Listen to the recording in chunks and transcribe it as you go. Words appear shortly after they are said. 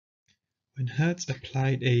When Hertz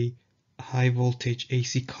applied a high voltage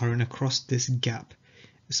AC current across this gap,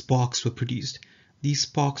 sparks were produced. These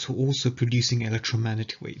sparks were also producing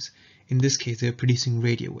electromagnetic waves. In this case, they were producing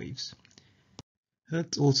radio waves.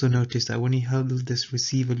 Hertz also noticed that when he held this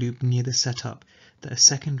receiver loop near the setup, that a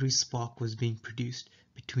secondary spark was being produced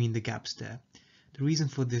between the gaps there. The reason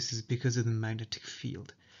for this is because of the magnetic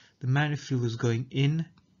field. The magnetic field was going in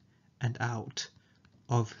and out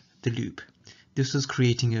of the loop. This was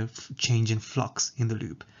creating a change in flux in the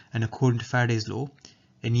loop, and according to Faraday's law,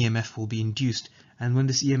 an EMF will be induced, and when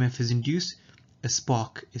this EMF is induced, a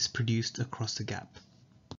spark is produced across the gap.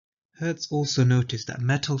 Hertz also noticed that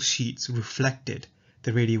metal sheets reflected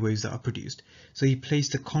the radio waves that are produced. So he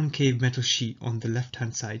placed a concave metal sheet on the left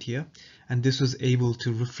hand side here, and this was able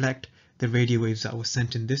to reflect the radio waves that were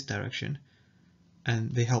sent in this direction,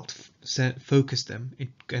 and they helped focus them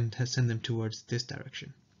and send them towards this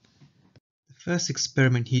direction. The first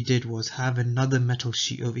experiment he did was have another metal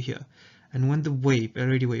sheet over here, and when the a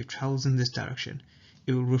radio wave travels in this direction,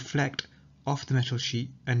 it will reflect off the metal sheet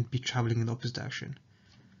and be traveling in the opposite direction.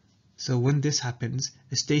 So when this happens,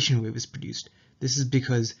 a stationary wave is produced. This is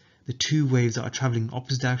because the two waves that are traveling in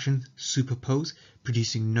opposite directions superpose,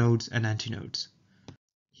 producing nodes and antinodes.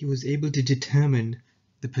 He was able to determine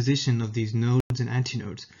the position of these nodes and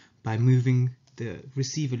antinodes by moving the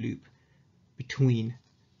receiver loop between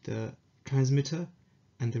the transmitter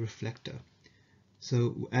and the reflector.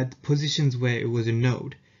 So at positions where it was a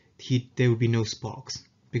node, there would be no sparks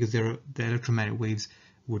because the electromagnetic waves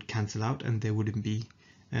would cancel out and there wouldn't be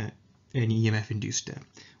any EMF induced there.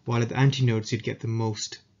 While at the antinodes, you'd get the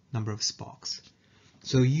most number of sparks.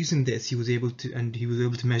 So using this, he was able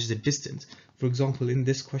to measure the distance. For example, in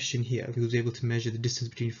this question here, he was able to measure the distance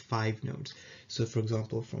between 5 nodes. So for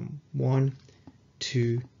example, from 1,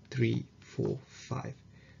 2, 3, 4, 5.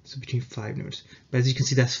 So between 5 nodes. But as you can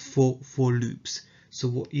see, that's four loops. So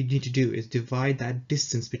what you need to do is divide that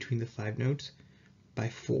distance between the 5 nodes by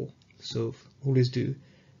 4. So always do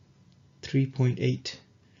 3.8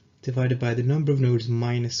 divided by the number of nodes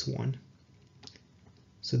minus 1.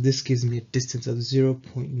 So this gives me a distance of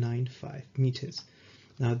 0.95 meters.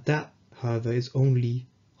 Now that, however, is only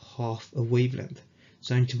half a wavelength.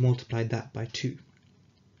 So I need to multiply that by 2.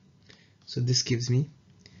 So this gives me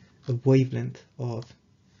a wavelength of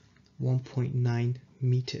 1.9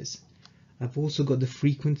 meters. I've also got the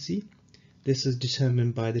frequency. This is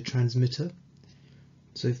determined by the transmitter.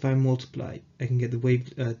 So if I multiply, I can get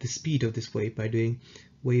the speed of this wave by doing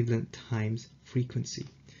wavelength times frequency.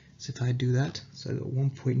 So if I do that, so I got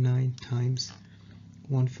 1.9 times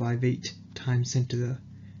 158 times 10 to the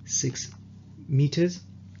 6 meters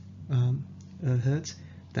hertz.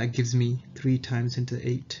 That gives me 3 times 10 to the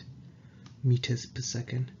 8 meters per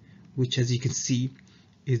second, which, as you can see,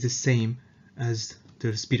 is the same as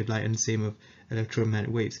the speed of light and the same of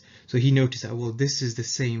electromagnetic waves. So he noticed that, well, this is the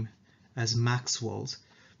same as Maxwell's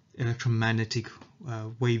electromagnetic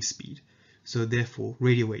wave speed. So therefore,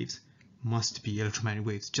 radio waves must be electromagnetic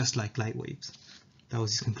waves, just like light waves. That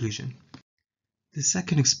was his conclusion. The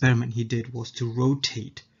second experiment he did was to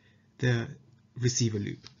rotate the receiver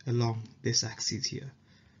loop along this axis here.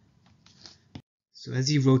 So as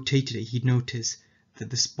he rotated it, he noticed that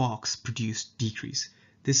the sparks produced decrease.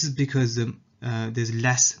 This is because there's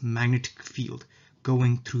less magnetic field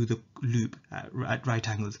going through the loop at right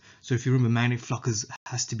angles. So if you remember, magnetic flux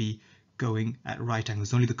has to be going at right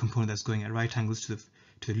angles. Only the component that's going at right angles to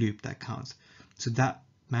the loop that counts. So that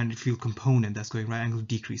magnetic field component that's going right angle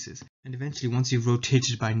decreases. And eventually, once you've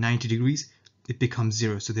rotated by 90 degrees, it becomes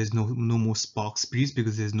 0. So there's no more sparks produced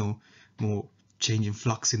because there's no more change in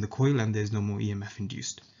flux in the coil and there's no more EMF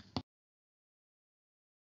induced.